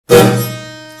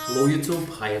Hello YouTube,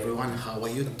 hi everyone, how are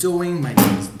you doing? My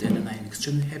name is Dan and I'm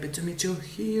extremely happy to meet you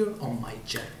here on my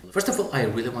channel. First of all, I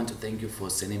really want to thank you for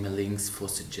sending me links, for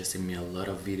suggesting me a lot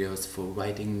of videos, for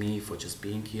writing me, for just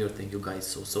being here. Thank you guys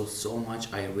so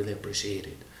much. I really appreciate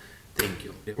it. Thank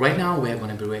you. Right now we are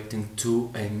going to be reacting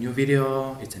to a new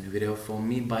video. It's a new video from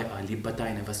me by Alip Ba Ta.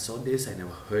 I never saw this, I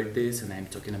never heard this, and I'm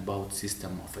talking about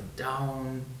System of a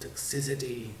Down,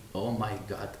 Toxicity. Oh my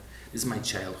god, this is my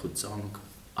childhood song.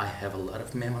 I have a lot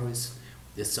of memories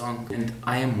with this song and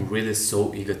I am really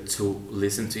so eager to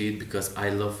listen to it because I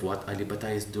love what Alip Ba Ta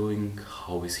is doing.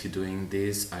 How is he doing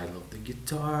this? I love the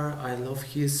guitar, I love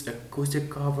his acoustic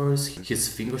covers, his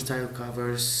fingerstyle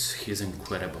covers. He's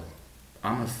incredible.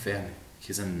 I'm a fan.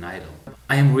 He's an idol.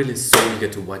 I am really so eager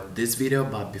to watch this video,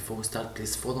 but before we start,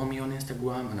 please follow me on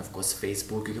Instagram and of course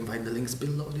Facebook. You can find the links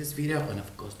below this video, and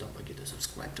of course don't forget to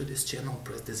subscribe to this channel.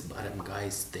 Press this button,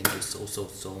 guys. Thank you so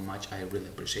much. I really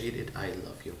appreciate it. I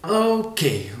love you.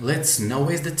 Okay, let's not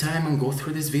waste the time and go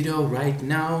through this video right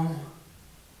now.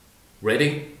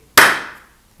 Ready?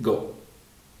 Go.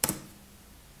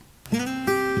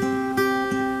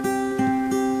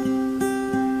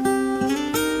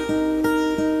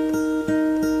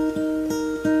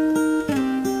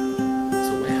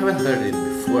 I haven't heard it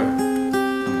before.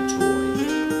 I'm not sure why.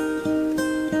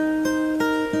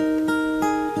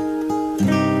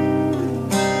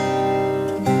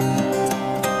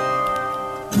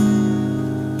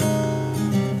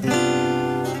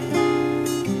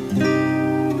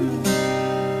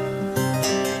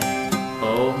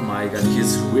 Oh my god,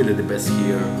 he's really the best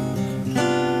here.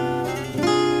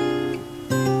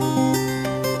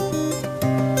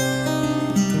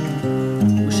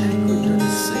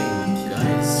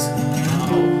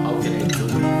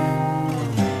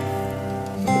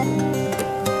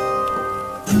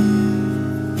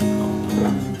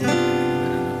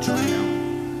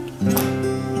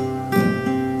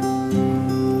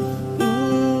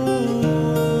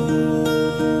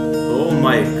 Oh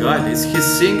my god, is he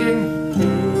singing?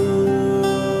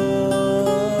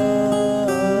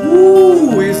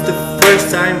 Ooh, it's the first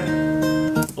time.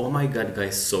 Oh my god,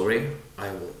 guys, sorry.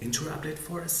 I will interrupt it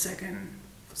for a second.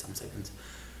 For some seconds.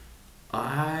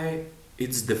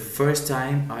 It's the first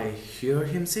time I hear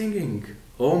him singing.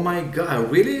 Oh my god,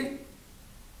 really?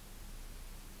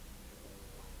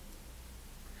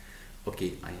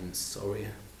 Okay, I am sorry.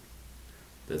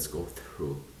 Let's go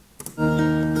through.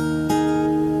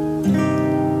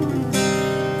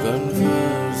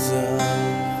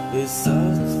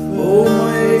 Oh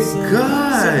my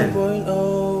god!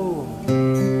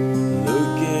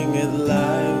 Looking at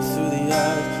life through the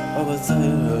eyes of a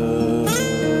child.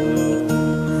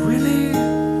 Really?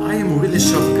 I am really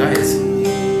shocked, guys.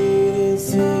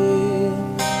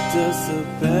 Just a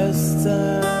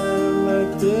pastime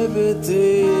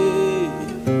activity.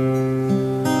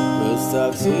 With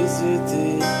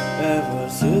toxicity, ever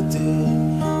city.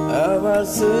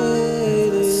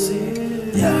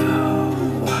 Yeah.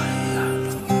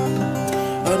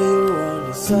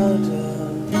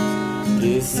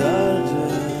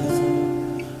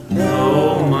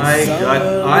 Oh my god,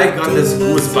 I got this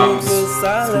goosebumps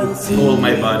through all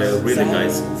my body, really,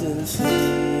 guys.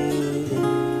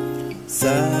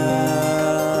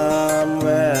 Somewhere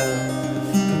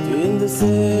between the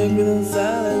sacred and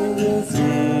silent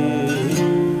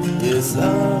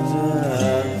disorder.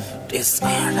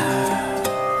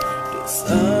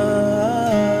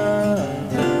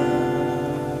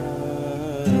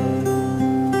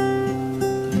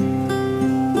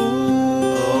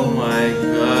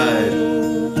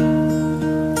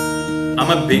 I'm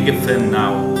a big fan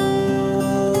now.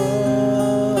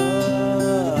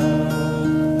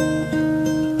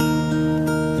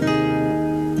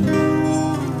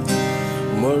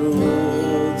 More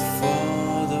wood for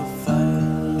the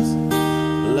fires,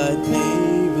 light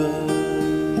neighbor,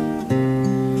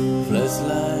 flash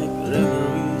like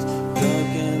reveries,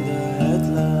 dark in the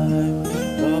headlight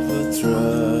of a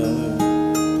truck.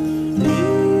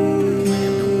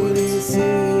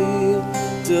 Easy,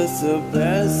 just a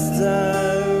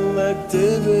pastime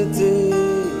activity.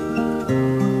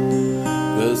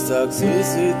 Cause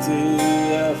toxicity,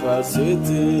 ever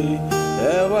city.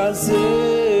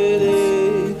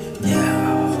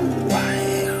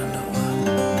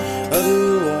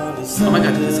 Oh my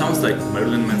god, it sounds like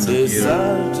Marilyn Manson here.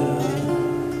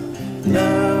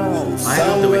 I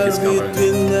love the way he's covering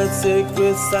it. That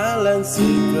sacred, silent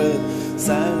secret,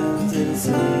 silent in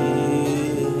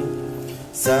sleep.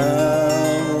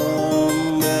 Somewhere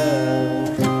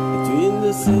between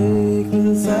the sacred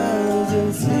and silent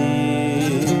in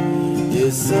sleep.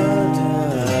 Disorder.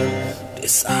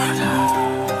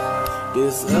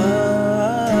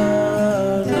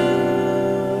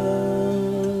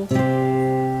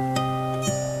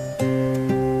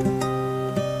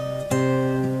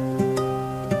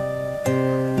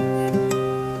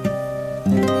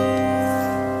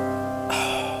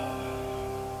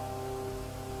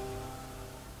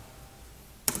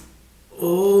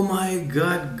 Oh my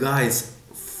god, guys.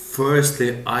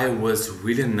 Firstly, I was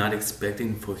really not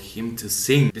expecting for him to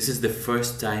sing. This is the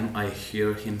first time I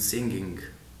hear him singing.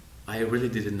 I really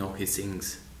didn't know he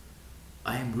sings.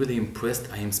 I am really impressed.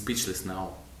 I am speechless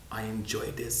now. I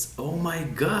enjoy this. Oh my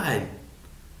god.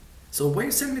 So why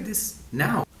you send me this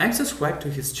now? I'm subscribed to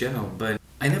his channel, but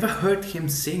I never heard him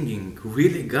singing.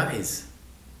 Really, guys.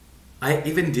 I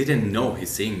even didn't know he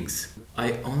sings.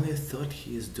 I only thought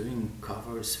he is doing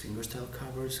covers, fingerstyle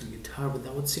covers on guitar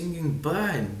without singing,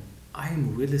 but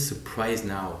I'm really surprised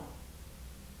now.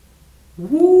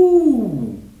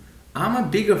 Woo! I'm a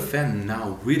bigger fan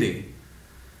now, really.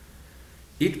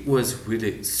 It was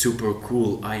really super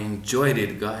cool. I enjoyed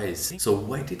it, guys. So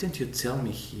why didn't you tell me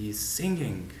he's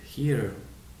singing here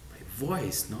by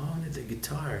voice, not only the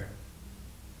guitar?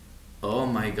 Oh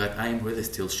my god, I'm really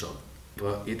still shocked.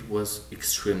 But it was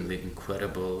extremely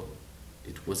incredible.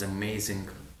 It was amazing.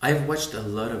 I've watched a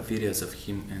lot of videos of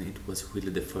him and it was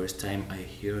really the first time I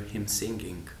hear him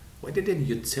singing. Why didn't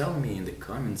you tell me in the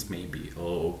comments maybe?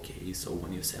 Oh, okay, so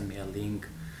when you send me a link,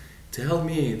 tell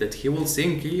me that he will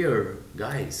sing here.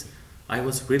 Guys, I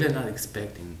was really not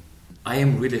expecting. I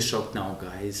am really shocked now,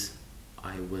 guys.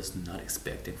 I was not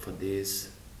expecting for this.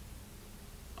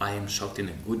 I am shocked in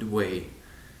a good way.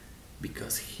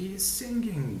 Because he is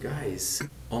singing, guys.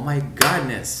 Oh my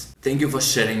goodness. Thank you for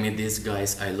sharing me this,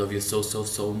 guys. I love you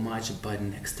so much. But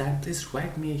next time, please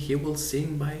write me. He will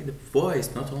sing by the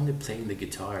voice, not only playing the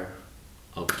guitar.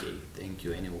 Okay, thank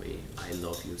you anyway. I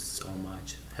love you so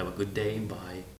much. Have a good day. Bye.